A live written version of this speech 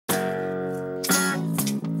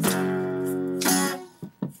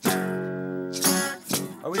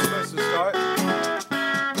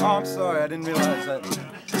sorry, I didn't realize that.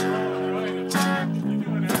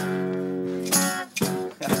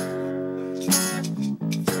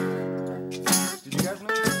 Did you guys know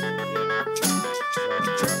that?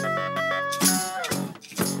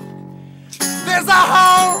 There's a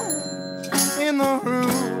hole in the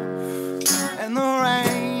roof and the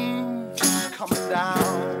rain's coming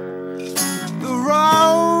down. The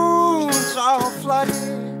roads are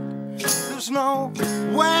flooded. There's no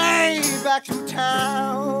way back to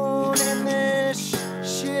town. In this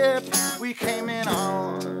ship we came in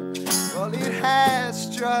on, well, it has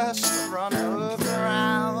just run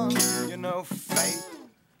aground. You know, fate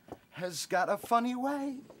has got a funny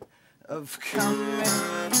way of coming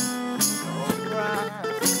around.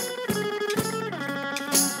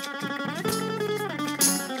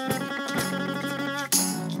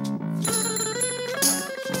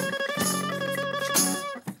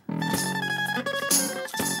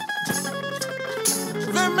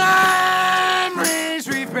 The memories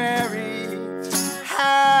we buried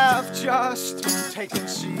have just taken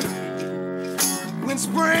seed. When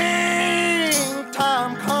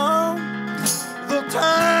springtime comes, they'll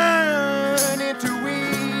turn into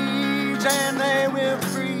weeds, and they will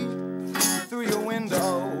creep through your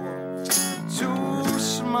window to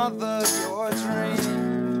smother your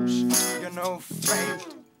dreams. You know, fate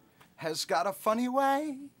has got a funny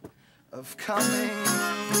way of coming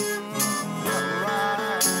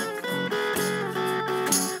around.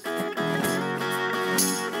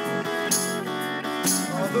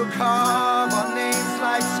 Oh, the carbonates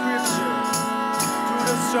like scripture through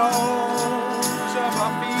the soles of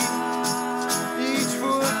our feet. Each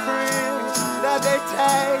footprint that they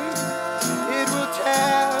take, it will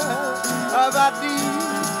tell about the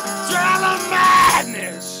trail of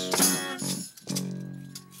madness.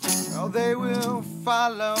 Oh, they will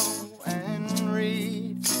follow and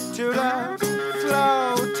read to the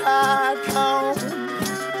flow tide come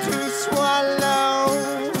to swallow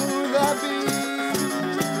the beat.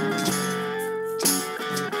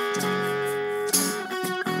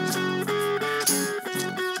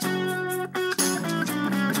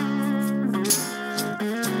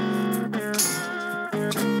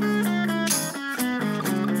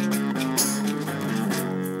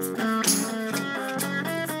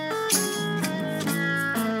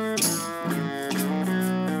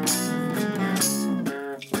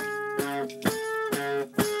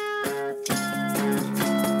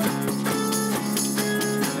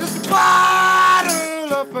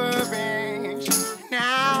 Bottle of bourbon,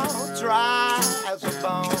 now dry as a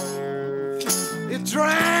bone. It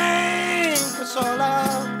drank us all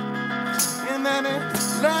up, and then it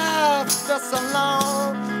left us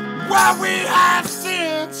alone. Well, we have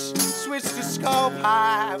since switched to skull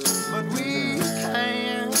pipes, but we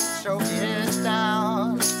can't choke it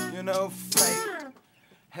down. You know, fate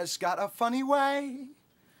has got a funny way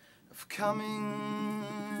of coming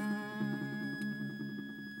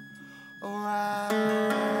around.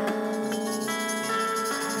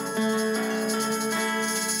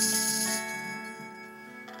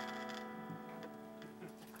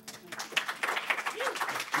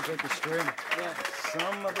 You take the string? Yeah.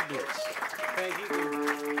 Some of the bits. Thank you.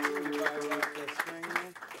 You probably like that string,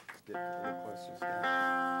 man. Get a little closer.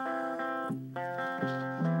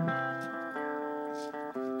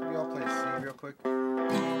 Can we all play a C real quick?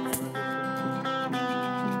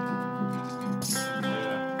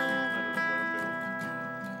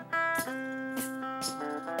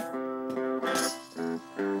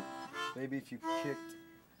 Maybe if you kicked,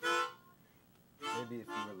 maybe if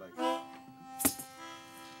you were like, oh,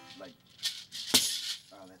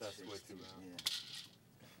 that's way too loud. Yeah.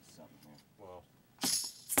 Something here. Well,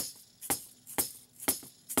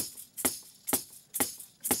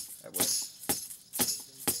 That works.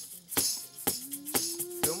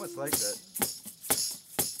 It almost like that.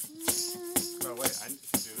 no, wait, I need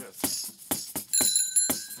to do this.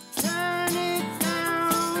 Turn it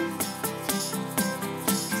down.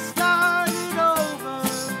 Start it over.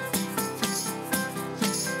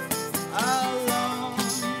 Alone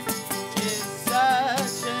is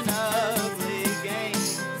such an ugly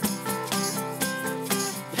game.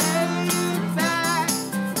 Pay it back.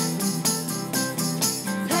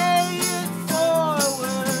 Pay it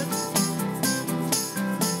forward.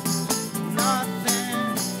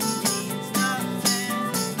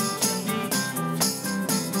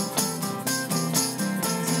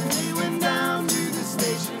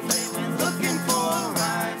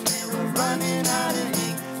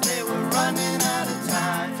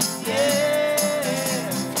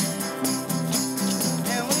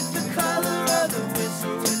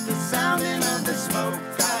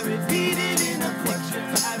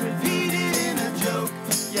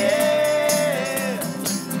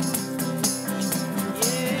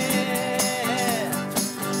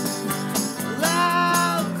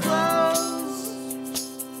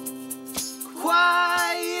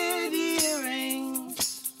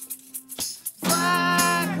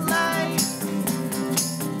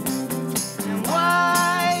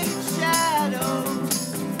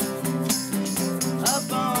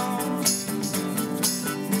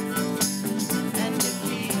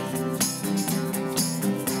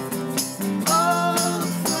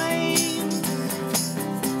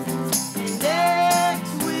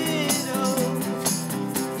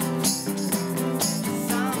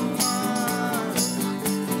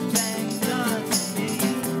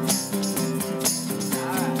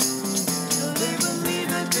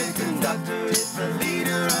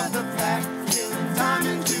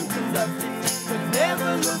 nothing, but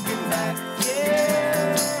never looking back,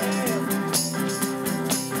 yeah.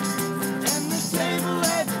 And the table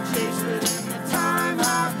had to chase within the time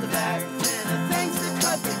out the back. And the things that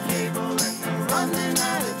cut the cable and the running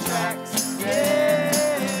out of tracks, yeah.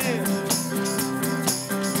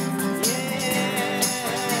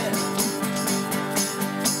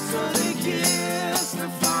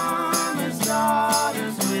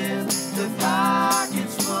 Daughters with the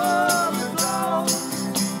pockets full of gold,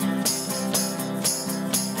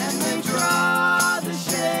 and they draw the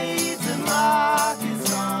shades and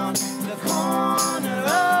lockets on the corner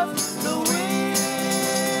of the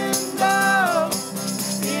window,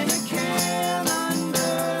 in a can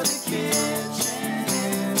under the kitchen,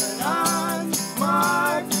 in an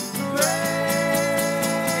unmarked grave.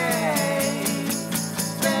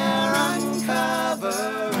 They're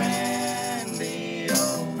uncovering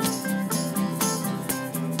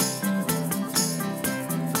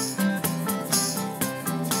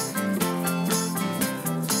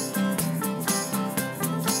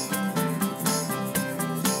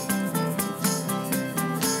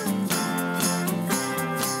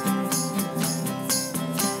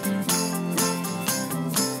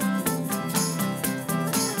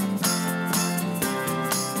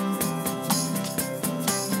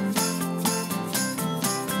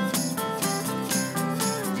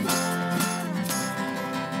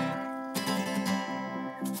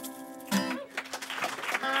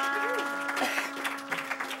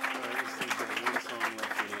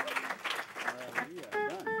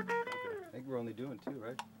doing two,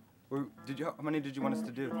 right? Or did you? How many did you want us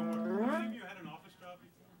to do? Any of you had an office job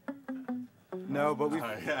before? No, but we've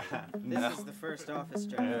This is the first office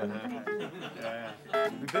job.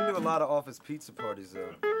 we've been to a lot of office pizza parties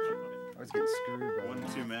though. I was getting screwed by One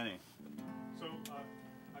too many. So,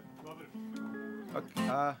 I'd love it if you could.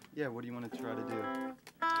 Okay. Yeah. What do you want to try to do? It'd be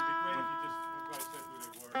great if you just, said who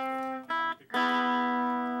they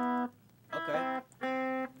were. Okay.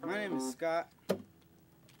 My name is Scott.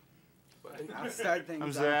 I'll start things I'm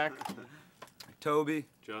off. Zach. Toby.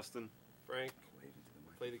 Justin. Frank,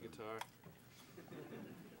 play the guitar.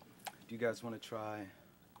 Do you guys want to try?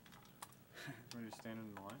 When you're standing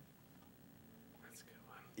in the line? That's a good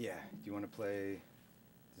one. Yeah. Do you want to play?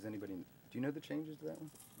 Does anybody? Do you know the changes to that one?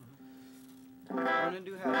 Want to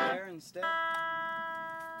do Have Hair instead?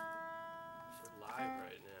 We're live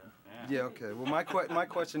right now. Yeah. Okay. Well, my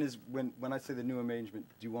question is when I say the new arrangement,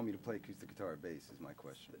 do you want me to play acoustic guitar or bass? Is my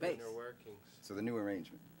question. Bass. Inner workings. So the new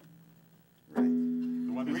arrangement. Right.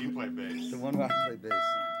 The one where you play bass. The one where I play bass.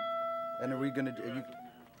 And are we gonna do?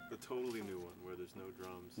 The totally new one where there's no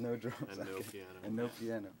drums. No drums. And no okay. piano. And no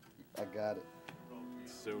piano. I got it.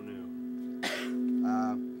 It's so new.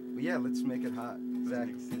 But yeah, let's make it hot. Zach.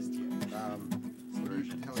 exist yet. What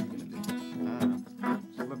the hell are you gonna do?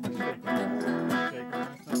 So look, the shape. Shaker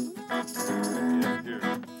and stuff? Yeah, here.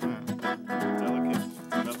 Delicate.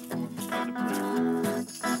 Nothing. Kind of pretty.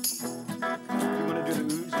 You wanna do the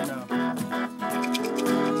ooze or no?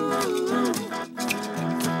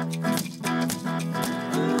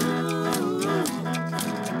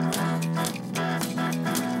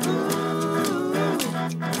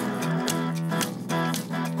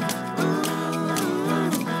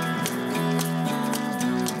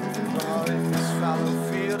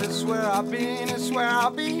 It's where I'll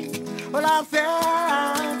be. Well, out there,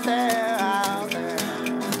 out there, out there.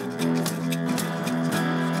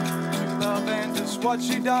 Love ain't just what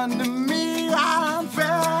she done to me. Out there,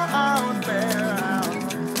 out there,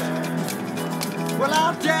 out there. Well,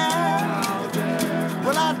 out there, out there.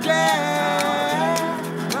 Well, out there,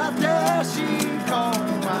 out there, she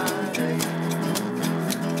called my name.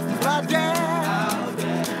 Well, out there, out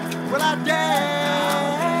there. Well, out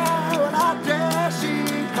there, well, out there, she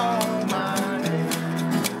called my name.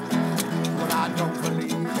 Well, I don't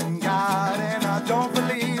believe in God, and I don't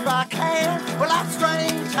believe I can. Well, I'm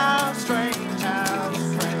strange, how strange, how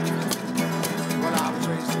strange. Well, I was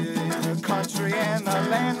raised in the country, and the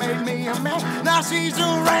land made me a man. Now she's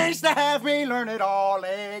arranged to have me learn it all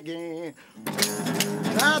again.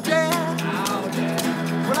 Out there, out there.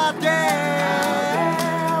 Well, out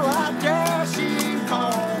there, well, out there, she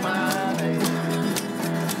called my name.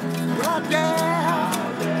 Well, out there,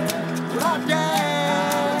 well, out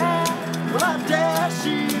there, well, out there,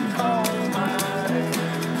 she called my name.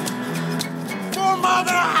 For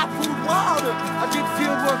mother, I put water. I did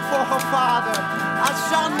field work for her father. I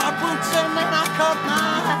shone my boots and then I cut my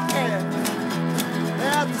hair.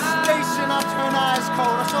 At the station, I turned ice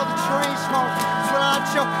cold. I saw the train smoke. That's when I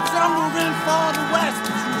choked. Said I'm moving for the west.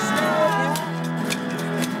 Did you stay?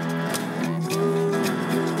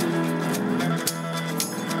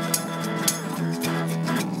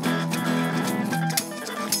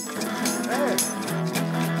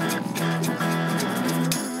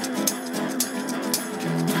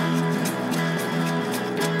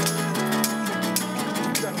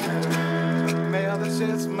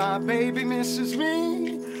 my baby misses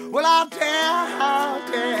me. Well, how dare, how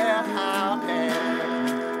dare, how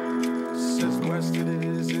dare. Says the west it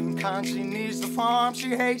is in con, she needs the farm, she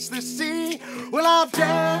hates the sea. Well, how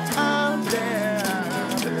dare, how dare,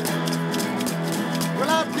 how dare. Well,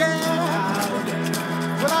 how dare, how dare.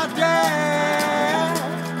 Well, how dare,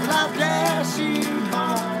 well, how dare she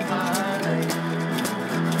call my name.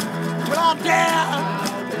 Well, how dare,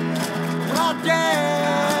 well, how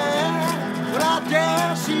dare, well, how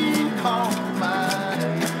dare she call my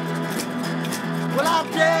name. Well, how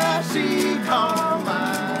dare she call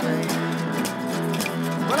my name.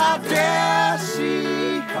 Well, how dare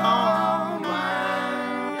she call my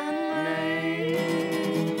name.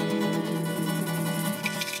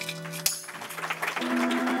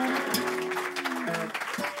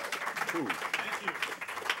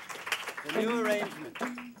 The new arrangement.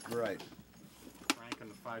 Right. Frank on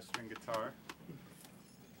the 5-string guitar.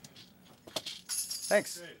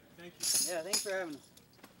 Thanks. Great, thank you. Yeah, thanks for having us.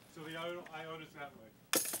 So the iota is that way.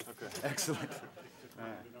 Okay. Excellent. Just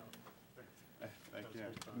wanted to know. Thank you.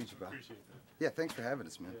 Meet you, bro. Appreciate that. Yeah, thanks for having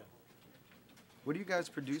us, man. Yeah. What do you guys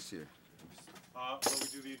produce here? Well, we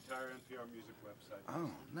do the entire NPR music website. Oh,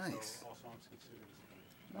 nice. So all songs considered.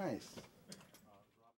 Nice.